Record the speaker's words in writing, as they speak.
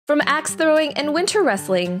From axe throwing and winter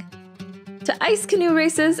wrestling, to ice canoe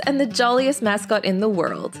races and the jolliest mascot in the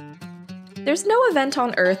world. There's no event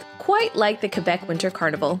on Earth quite like the Quebec Winter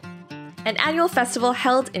Carnival, an annual festival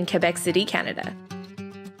held in Quebec City, Canada.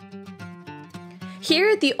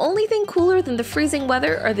 Here, the only thing cooler than the freezing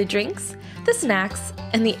weather are the drinks, the snacks,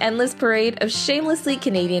 and the endless parade of shamelessly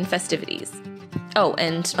Canadian festivities. Oh,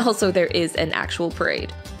 and also there is an actual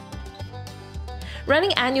parade.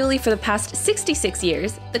 Running annually for the past 66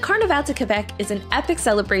 years, the Carnaval de Quebec is an epic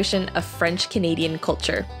celebration of French-Canadian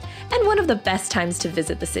culture, and one of the best times to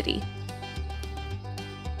visit the city.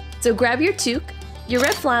 So grab your toque, your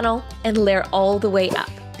red flannel, and layer all the way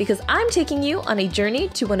up, because I'm taking you on a journey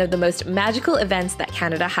to one of the most magical events that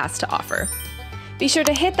Canada has to offer. Be sure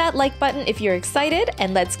to hit that like button if you're excited,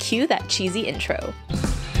 and let's cue that cheesy intro.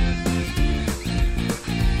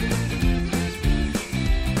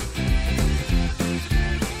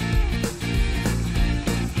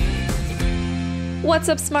 What's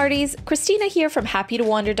up, Smarties? Christina here from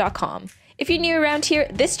happytowander.com. If you're new around here,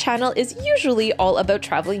 this channel is usually all about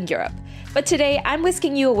traveling Europe, but today I'm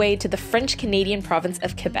whisking you away to the French-Canadian province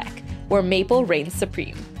of Quebec, where maple reigns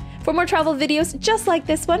supreme. For more travel videos just like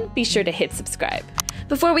this one, be sure to hit subscribe.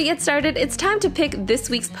 Before we get started, it's time to pick this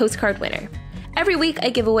week's postcard winner. Every week I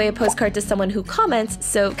give away a postcard to someone who comments,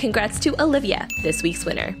 so congrats to Olivia, this week's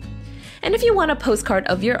winner. And if you want a postcard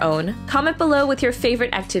of your own, comment below with your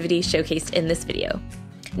favorite activity showcased in this video.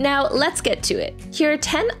 Now let's get to it. Here are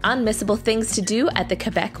 10 unmissable things to do at the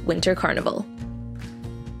Quebec Winter Carnival.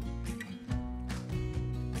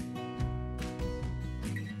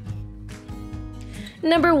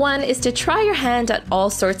 Number 1 is to try your hand at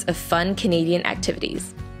all sorts of fun Canadian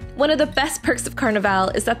activities. One of the best perks of Carnival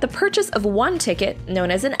is that the purchase of one ticket,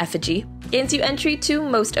 known as an effigy, gains you entry to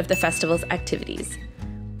most of the festival's activities.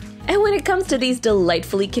 And when it comes to these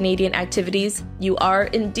delightfully Canadian activities, you are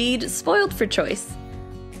indeed spoiled for choice.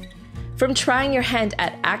 From trying your hand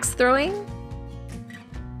at axe throwing,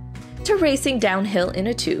 to racing downhill in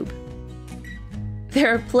a tube.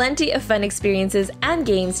 There are plenty of fun experiences and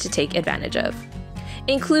games to take advantage of,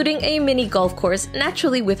 including a mini golf course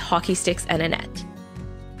naturally with hockey sticks and a net.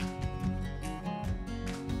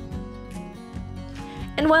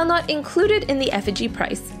 And while not included in the effigy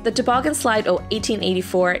price, the Toboggan Slide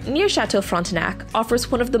 1884 near Chateau Frontenac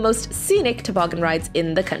offers one of the most scenic toboggan rides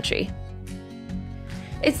in the country.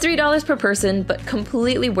 It's $3 per person, but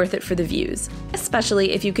completely worth it for the views,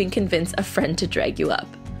 especially if you can convince a friend to drag you up.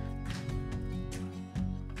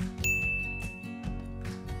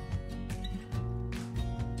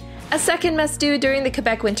 A second must-do during the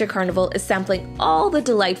Quebec Winter Carnival is sampling all the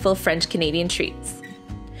delightful French-Canadian treats.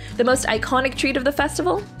 The most iconic treat of the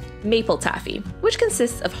festival? Maple taffy, which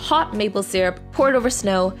consists of hot maple syrup poured over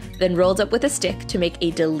snow, then rolled up with a stick to make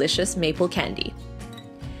a delicious maple candy.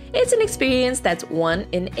 It's an experience that's one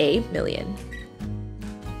in a million.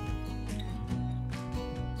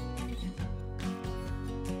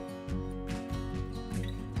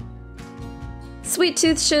 Sweet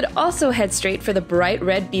Tooth should also head straight for the bright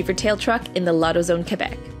red beaver tail truck in the Lotto Zone,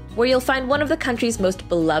 Quebec, where you'll find one of the country's most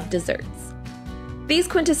beloved desserts. These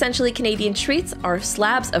quintessentially Canadian treats are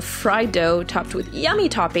slabs of fried dough topped with yummy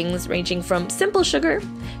toppings ranging from simple sugar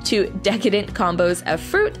to decadent combos of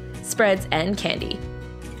fruit, spreads, and candy.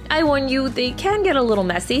 I warn you, they can get a little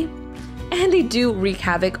messy, and they do wreak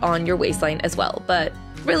havoc on your waistline as well, but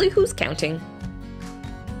really, who's counting?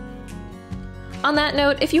 On that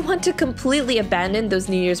note, if you want to completely abandon those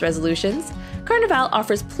New Year's resolutions, Carnival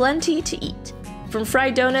offers plenty to eat. From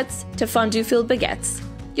fried donuts to fondue-filled baguettes,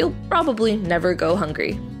 you'll probably never go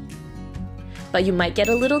hungry. But you might get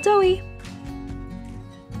a little doughy.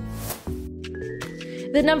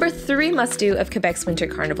 The number 3 must-do of Quebec's Winter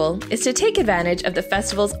Carnival is to take advantage of the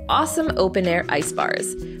festival's awesome open-air ice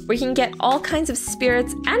bars, where you can get all kinds of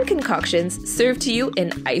spirits and concoctions served to you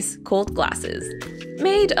in ice-cold glasses,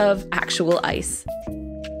 made of actual ice.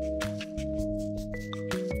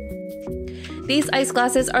 These ice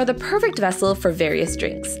glasses are the perfect vessel for various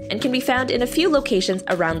drinks and can be found in a few locations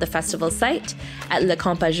around the festival site at Le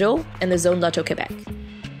Campajou and the Zone Lotto Quebec.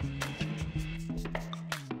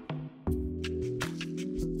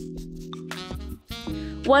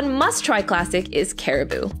 One must-try classic is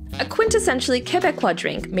Caribou, a quintessentially Quebecois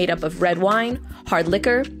drink made up of red wine, hard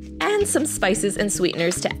liquor, and some spices and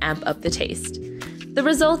sweeteners to amp up the taste. The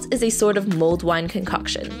result is a sort of mulled wine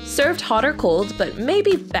concoction, served hot or cold, but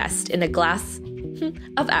maybe best in a glass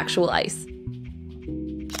of actual ice.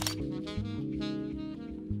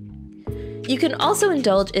 You can also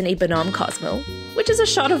indulge in a Bonhomme Cosmo, which is a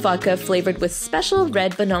shot of vodka flavored with special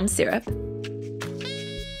red Bonhomme syrup.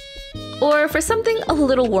 Or for something a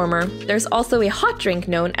little warmer, there's also a hot drink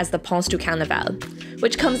known as the Ponce du Carnaval,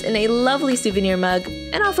 which comes in a lovely souvenir mug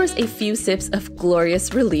and offers a few sips of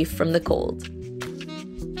glorious relief from the cold.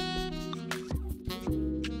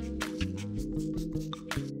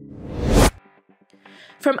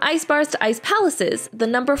 From ice bars to ice palaces, the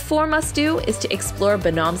number 4 must-do is to explore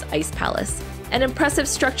Bonhomme's Ice Palace, an impressive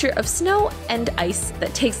structure of snow and ice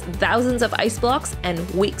that takes thousands of ice blocks and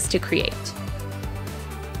weeks to create.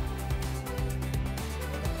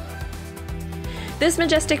 This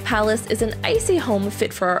majestic palace is an icy home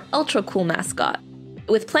fit for our ultra-cool mascot,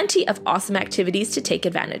 with plenty of awesome activities to take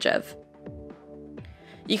advantage of.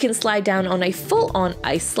 You can slide down on a full-on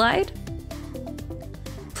ice slide,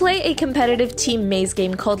 play a competitive team maze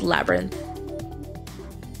game called Labyrinth,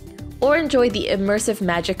 or enjoy the immersive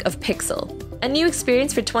magic of Pixel, a new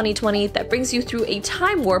experience for 2020 that brings you through a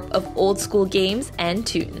time warp of old-school games and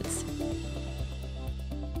tunes.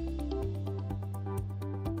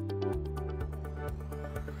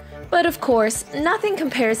 But of course, nothing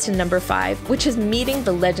compares to number 5, which is meeting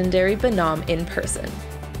the legendary Bonhomme in person.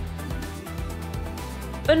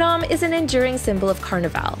 Bonhomme is an enduring symbol of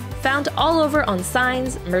Carnaval, found all over on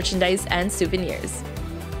signs, merchandise, and souvenirs.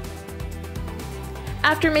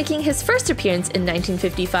 After making his first appearance in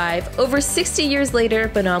 1955, over 60 years later,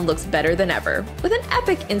 Bonhomme looks better than ever, with an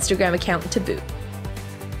epic Instagram account to boot.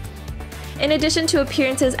 In addition to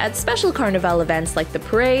appearances at special Carnival events like the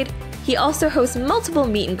parade, he also hosts multiple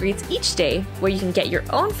meet and greets each day where you can get your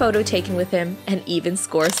own photo taken with him and even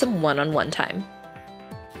score some one-on-one time.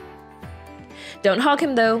 Don't hog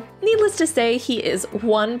him though, needless to say, he is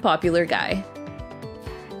one popular guy.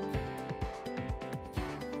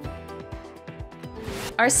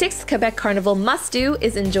 Our 6th Quebec Carnival must-do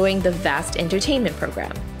is enjoying the vast entertainment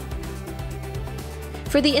program.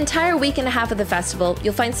 For the entire week and a half of the festival,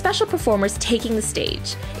 you'll find special performers taking the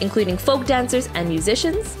stage, including folk dancers and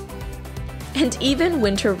musicians, and even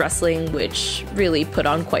winter wrestling, which really put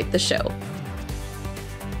on quite the show.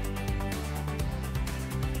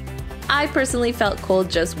 I personally felt cold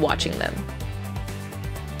just watching them.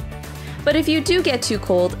 But if you do get too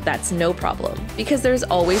cold, that's no problem, because there's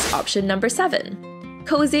always option number 7,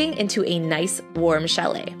 cozying into a nice, warm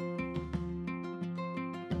chalet.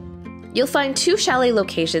 You'll find 2 chalet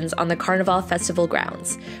locations on the Carnival Festival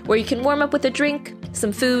grounds, where you can warm up with a drink,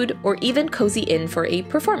 some food, or even cozy in for a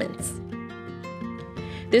performance.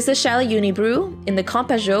 There's the Chalet Unibrew in the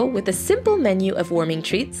Campajou with a simple menu of warming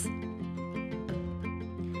treats,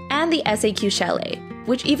 and the SAQ Chalet,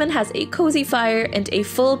 which even has a cozy fire and a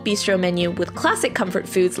full bistro menu with classic comfort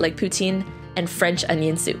foods like poutine and French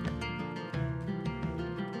onion soup.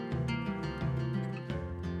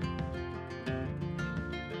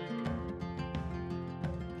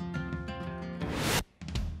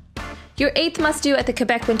 Your 8th must-do at the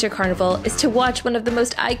Quebec Winter Carnival is to watch one of the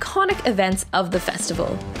most iconic events of the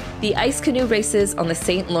festival, the ice canoe races on the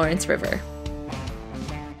St. Lawrence River.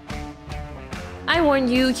 I warn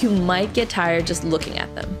you, you might get tired just looking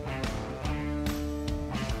at them.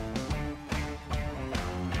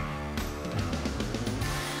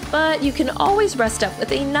 But you can always rest up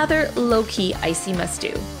with another low-key icy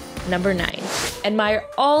must-do, number 9. Admire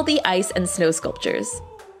all the ice and snow sculptures.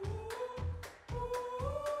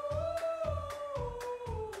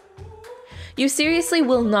 You seriously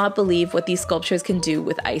will not believe what these sculptures can do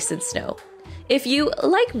with ice and snow. If you,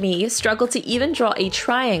 like me, struggle to even draw a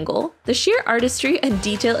triangle, the sheer artistry and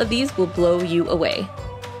detail of these will blow you away.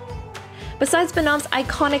 Besides Bonhomme's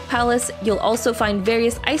iconic palace, you'll also find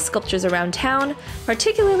various ice sculptures around town,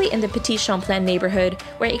 particularly in the Petit Champlain neighborhood,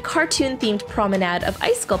 where a cartoon-themed promenade of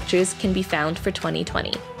ice sculptures can be found for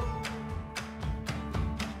 2020.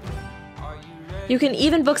 You can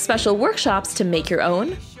even book special workshops to make your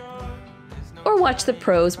own, or watch the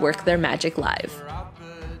pros work their magic live.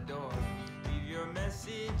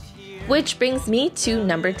 Which brings me to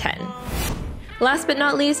number 10. Last but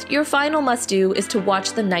not least, your final must-do is to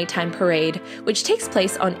watch the nighttime parade, which takes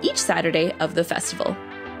place on each Saturday of the festival.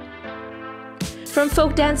 From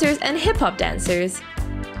folk dancers and hip-hop dancers,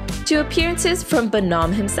 to appearances from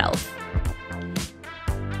Bonhomme himself.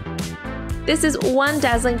 This is one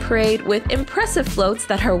dazzling parade with impressive floats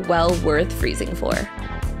that are well worth freezing for.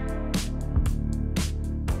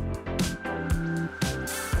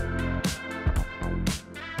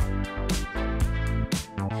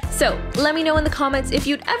 So, let me know in the comments if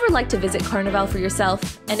you'd ever like to visit Carnival for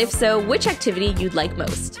yourself, and if so, which activity you'd like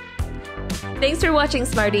most. Thanks for watching,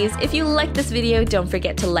 Smarties! If you liked this video, don't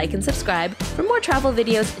forget to like and subscribe for more travel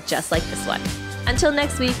videos just like this one. Until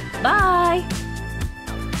next week, bye!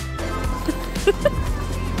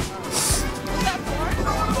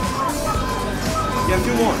 You have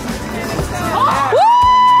 2 more.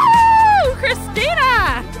 Woo!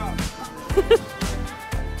 Christina!